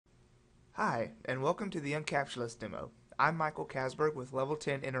Hi, and welcome to the un.captcha.lous demo. I'm Michael Kasberg with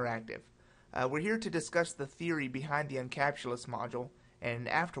LevelTen Interactive. We're here to discuss the theory behind the un.captcha.lous module, and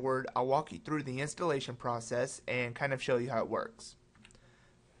afterward I'll walk you through the installation process and kind of show you how it works.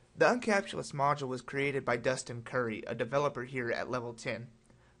 The un.captcha.lous module was created by Dustin Currie, a developer here at LevelTen.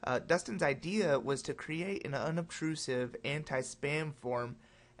 Dustin's idea was to create an unobtrusive anti-spam form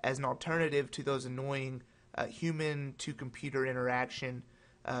as an alternative to those annoying human-to-computer interaction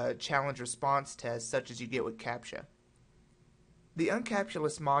challenge response tests such as you get with CAPTCHA. The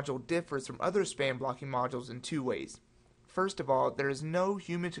un.captcha.lous module differs from other spam blocking modules in two ways. First of all, there is no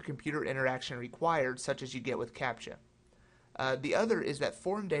human-to-computer interaction required such as you get with CAPTCHA. The other is that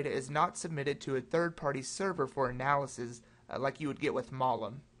form data is not submitted to a third-party server for analysis like you would get with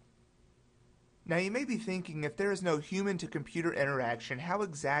Malum. Now you may be thinking, if there is no human-to-computer interaction, how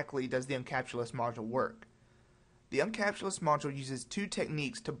exactly does the un.captcha.lous module work? The un.captcha.lous module uses two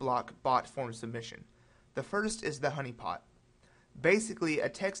techniques to block bot form submission. The first is the honeypot. Basically, a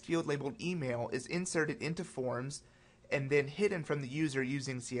text field labeled email is inserted into forms and then hidden from the user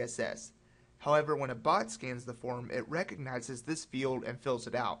using CSS. However, when a bot scans the form, it recognizes this field and fills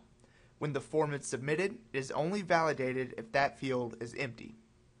it out. When the form is submitted, it is only validated if that field is empty.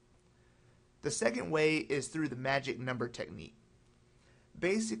 The second way is through the magic number technique.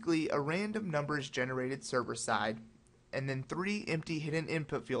 Basically, a random number is generated server-side, and then 3 empty hidden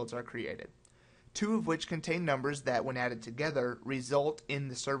input fields are created, 2 of which contain numbers that, when added together, result in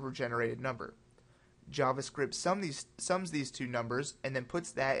the server-generated number. JavaScript sums these 2 numbers and then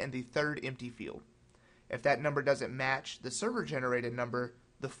puts that in the 3rd empty field. If that number doesn't match the server-generated number,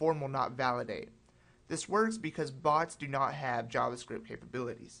 the form will not validate. This works because bots do not have JavaScript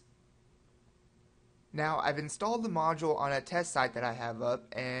capabilities. Now, I've installed the module on a test site that I have up,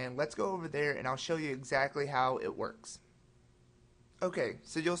 and let's go over there and I'll show you exactly how it works. Okay,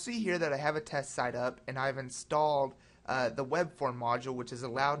 so you'll see here that I have a test site up, and I've installed the web form module, which has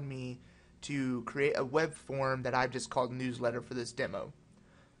allowed me to create a web form that I've just called newsletter for this demo.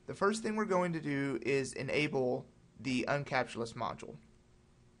 The first thing we're going to do is enable the un.captcha.lous module.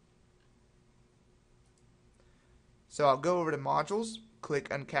 So I'll go over to modules,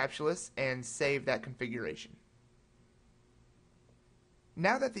 click un.captcha.lous, and save that configuration.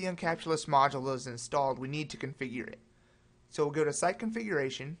 Now that the un.captcha.lous module is installed, we need to configure it. So we'll go to Site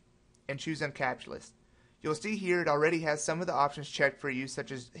Configuration and choose un.captcha.lous. You'll see here it already has some of the options checked for you,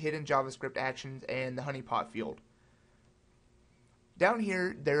 such as hidden JavaScript actions and the honeypot field. Down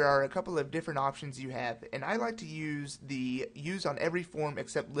here there are a couple of different options you have, and I like to use the use on every form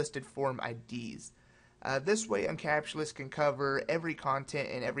except listed form IDs. This way un.captcha.lous can cover every content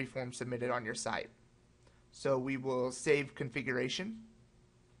and every form submitted on your site. So we will save configuration.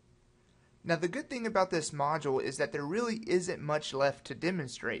 Now the good thing about this module is that there really isn't much left to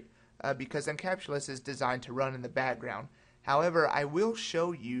demonstrate because un.captcha.lous is designed to run in the background. However, I will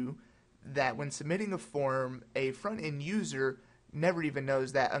show you that when submitting a form, a front-end user never even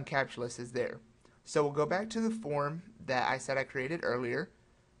knows that un.captcha.lous is there. So we'll go back to the form that I said I created earlier.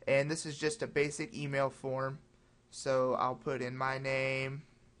 And this is just a basic email form, so I'll put in my name,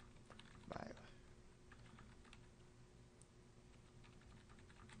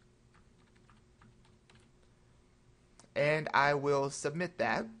 and I will submit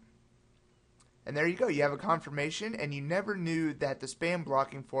that. And there you go, you have a confirmation, and you never knew that the spam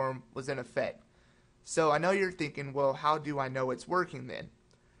blocking form was in effect. So I know you're thinking, well, how do I know it's working then?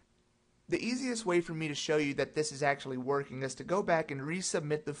 The easiest way for me to show you that this is actually working is to go back and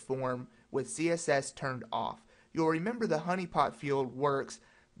resubmit the form with CSS turned off. You'll remember the honeypot field works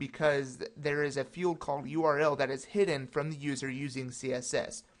because there is a field called URL that is hidden from the user using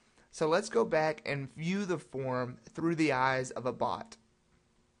CSS. So let's go back and view the form through the eyes of a bot.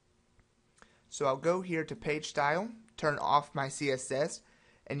 So I'll go here to page style, turn off my CSS,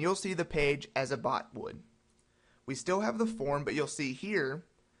 and you'll see the page as a bot would. We still have the form, but you'll see here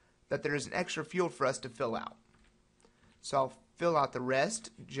that there is an extra field for us to fill out. So I'll fill out the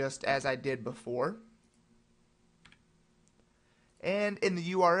rest just as I did before. And in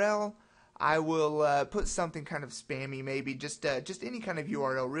the URL, I will put something kind of spammy, maybe just any kind of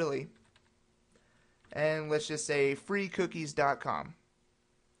URL really. And let's just say freecookies.com.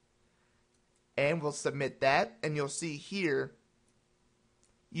 And we'll submit that, and you'll see here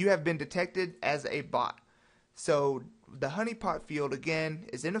you have been detected as a bot. So the honeypot field again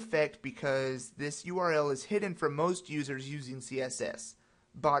is in effect because this URL is hidden from most users using CSS.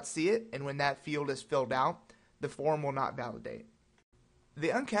 Bots see it, and when that field is filled out, the form will not validate.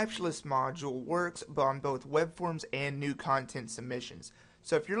 The un.captcha.lous module works on both web forms and new content submissions.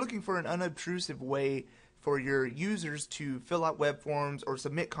 So if you're looking for an unobtrusive way For your users to fill out web forms or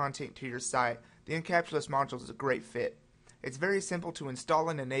submit content to your site, the un.captcha.lous module is a great fit. It's very simple to install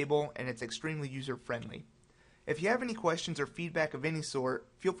and enable, and it's extremely user-friendly. If you have any questions or feedback of any sort,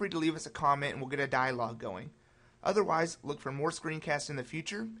 feel free to leave us a comment and we'll get a dialogue going. Otherwise, look for more screencasts in the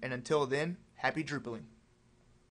future, and until then, happy Drupaling.